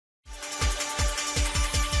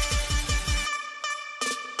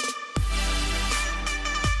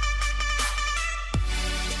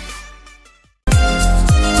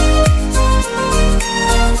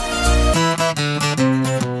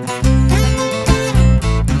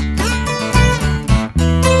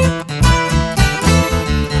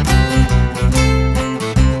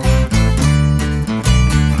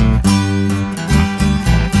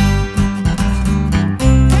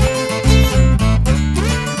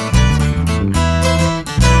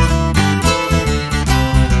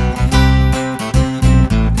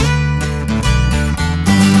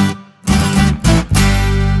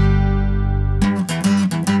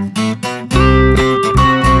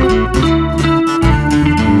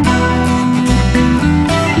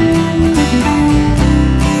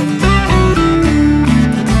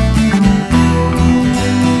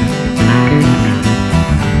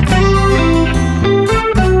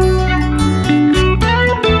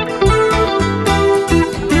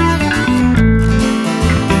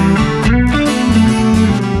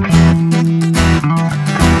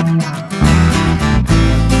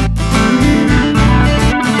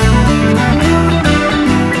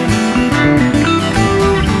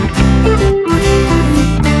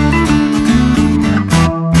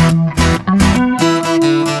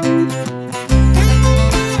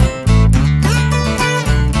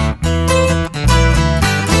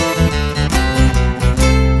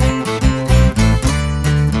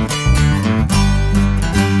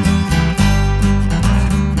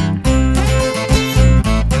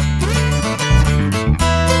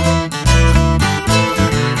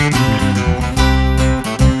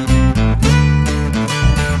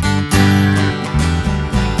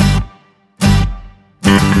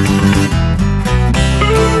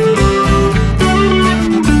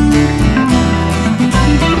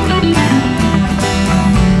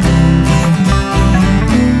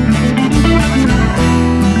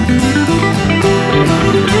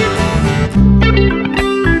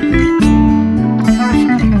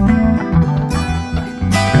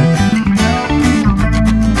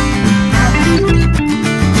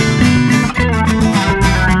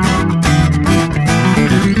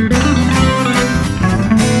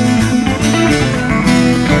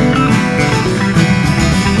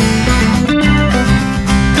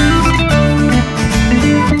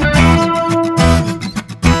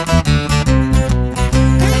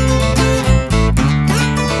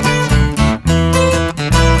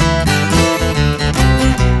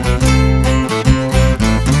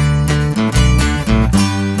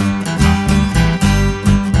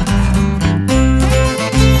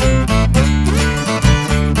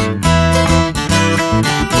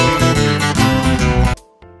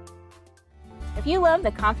them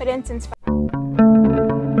the confidence inspired.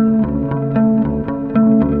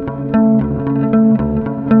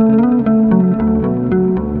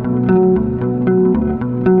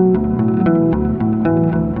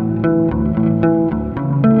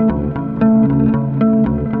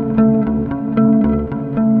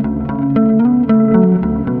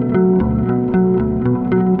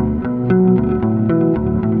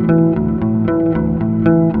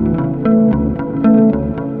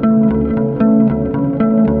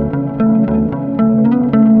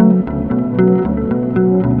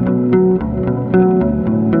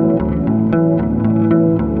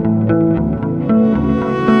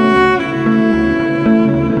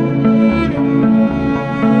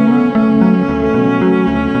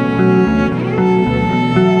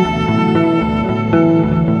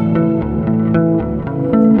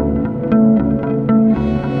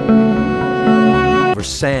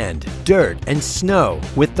 Sand, dirt, and snow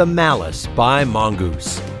with the 𝗨𝗱𝗱𝗲𝗏 by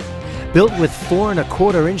Mongoose. Built with 4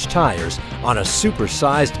 1/4-inch tires on a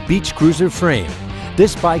super-sized beach cruiser frame,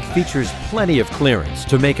 this bike features plenty of clearance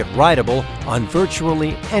to make it rideable on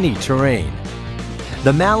virtually any terrain.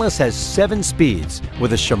 The 𝗨𝗱𝗱𝗏 has 7 speeds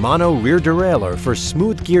with a Shimano rear derailleur for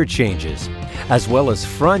smooth gear changes, as well as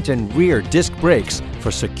front and rear disc brakes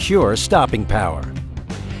for secure stopping power.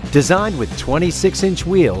 Designed with 26-inch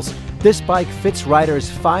wheels, this bike fits riders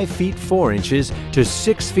 5 feet 4 inches to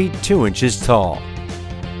 6 feet 2 inches tall.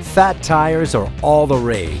 Fat tires are all the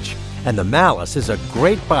rage, and the 𝗨𝗱𝗱𝗏 is a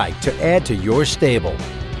great bike to add to your stable.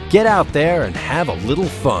 Get out there and have a little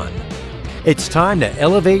fun. It's time to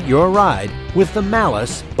elevate your ride with the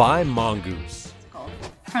𝗨𝗱𝗱𝗏 by Mongoose.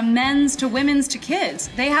 From men's to women's to kids,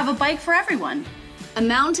 they have a bike for everyone. A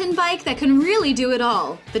mountain bike that can really do it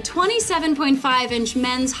all. The 27.5-inch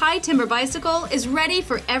men's high timber bicycle is ready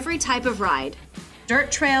for every type of ride. Dirt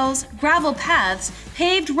trails, gravel paths,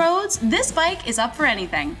 paved roads, this bike is up for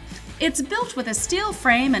anything. It's built with a steel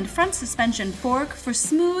frame and front suspension fork for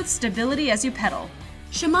smooth stability as you pedal.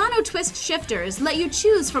 Shimano twist shifters let you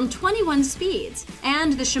choose from 21 speeds,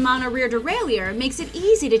 and the Shimano rear derailleur makes it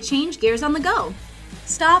easy to change gears on the go.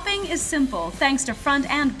 Stopping is simple thanks to front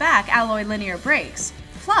and back alloy linear brakes.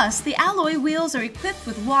 Plus, the alloy wheels are equipped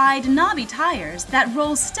with wide, knobby tires that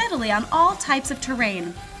roll steadily on all types of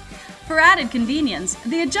terrain. For added convenience,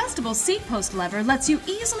 the adjustable seat post lever lets you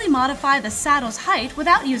easily modify the saddle's height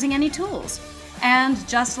without using any tools. And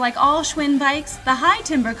just like all Schwinn bikes, the high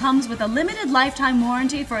timber comes with a limited lifetime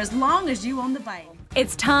warranty for as long as you own the bike.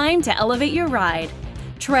 It's time to elevate your ride.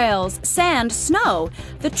 Trails, sand, snow.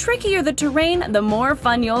 The trickier the terrain, the more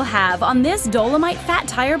fun you'll have on this Dolomite fat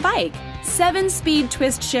tire bike. 7-speed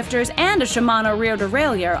twist shifters and a Shimano rear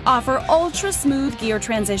derailleur offer ultra-smooth gear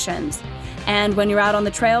transitions. And when you're out on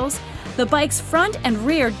the trails, the bike's front and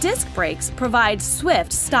rear disc brakes provide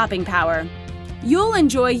swift stopping power. You'll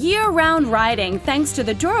enjoy year-round riding thanks to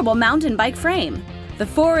the durable mountain bike frame. The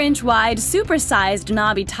 4-inch wide, super-sized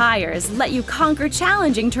knobby tires let you conquer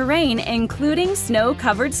challenging terrain, including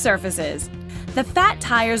snow-covered surfaces. The fat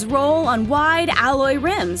tires roll on wide alloy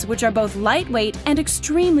rims, which are both lightweight and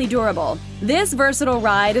extremely durable. This versatile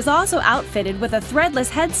ride is also outfitted with a threadless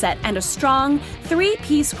headset and a strong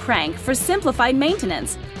 3-piece crank for simplified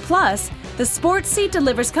maintenance. Plus, the sports seat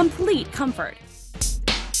delivers complete comfort.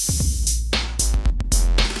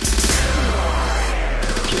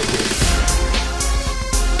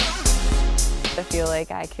 I feel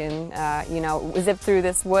like I can, zip through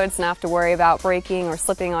this woods and not have to worry about breaking or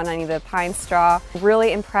slipping on any of the pine straw.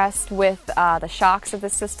 Really impressed with the shocks of the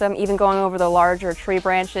system, even going over the larger tree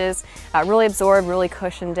branches. Really absorbed, really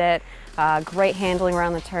cushioned it. Great handling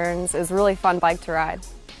around the turns. It was a really fun bike to ride.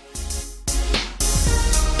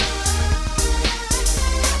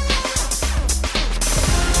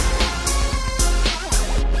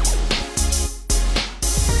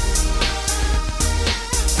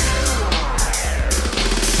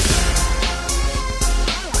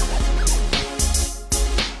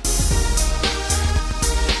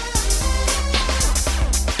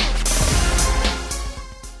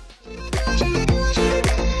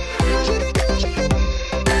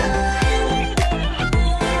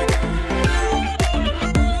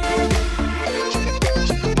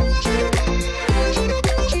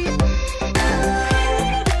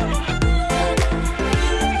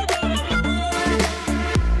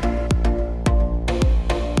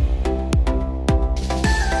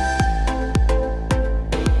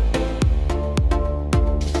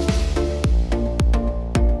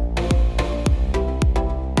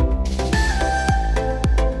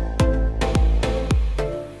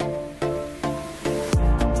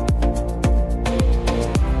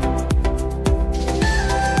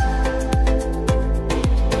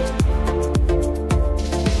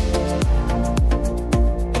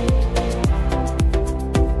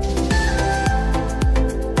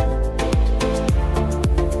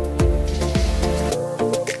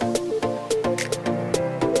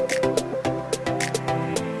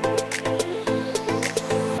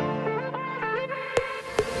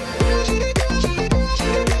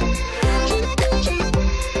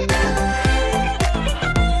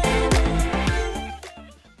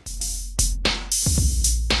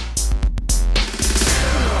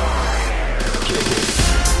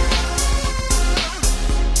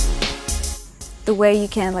 way you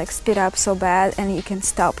can like speed up so bad and you can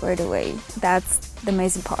stop right away. That's the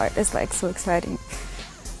amazing part. It's like so exciting.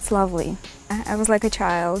 It's lovely. I was like a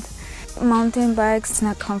child. Mountain bikes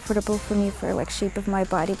not comfortable for me for like shape of my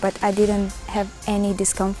body, but I didn't have any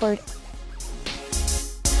discomfort.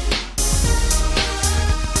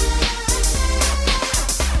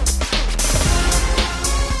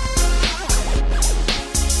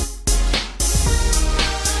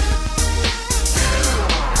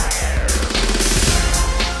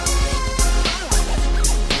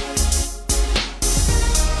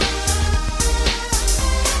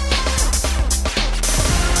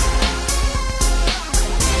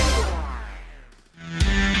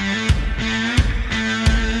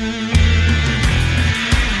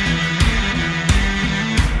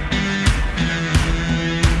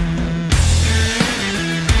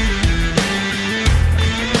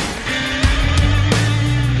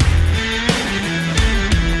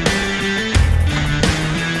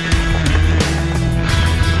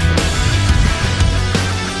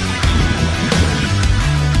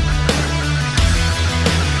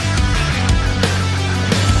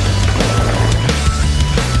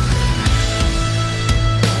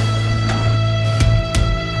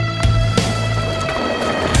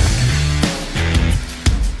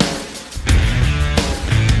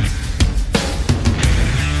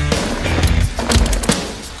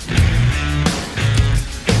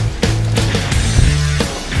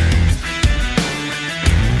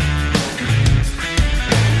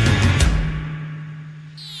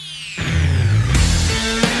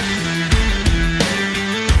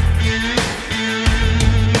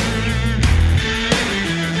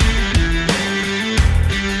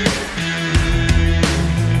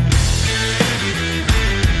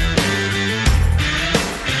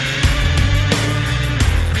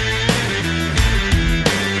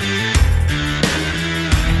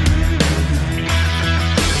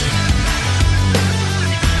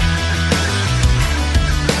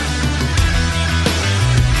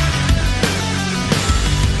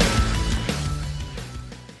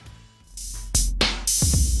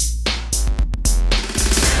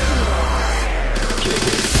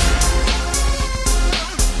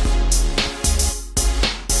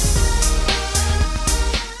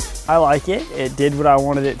 I like it. It did what I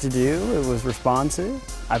wanted it to do. It was responsive.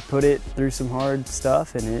 I put it through some hard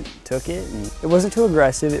stuff and it took it. And it wasn't too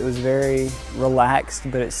aggressive. It was very relaxed,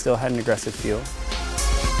 but it still had an aggressive feel.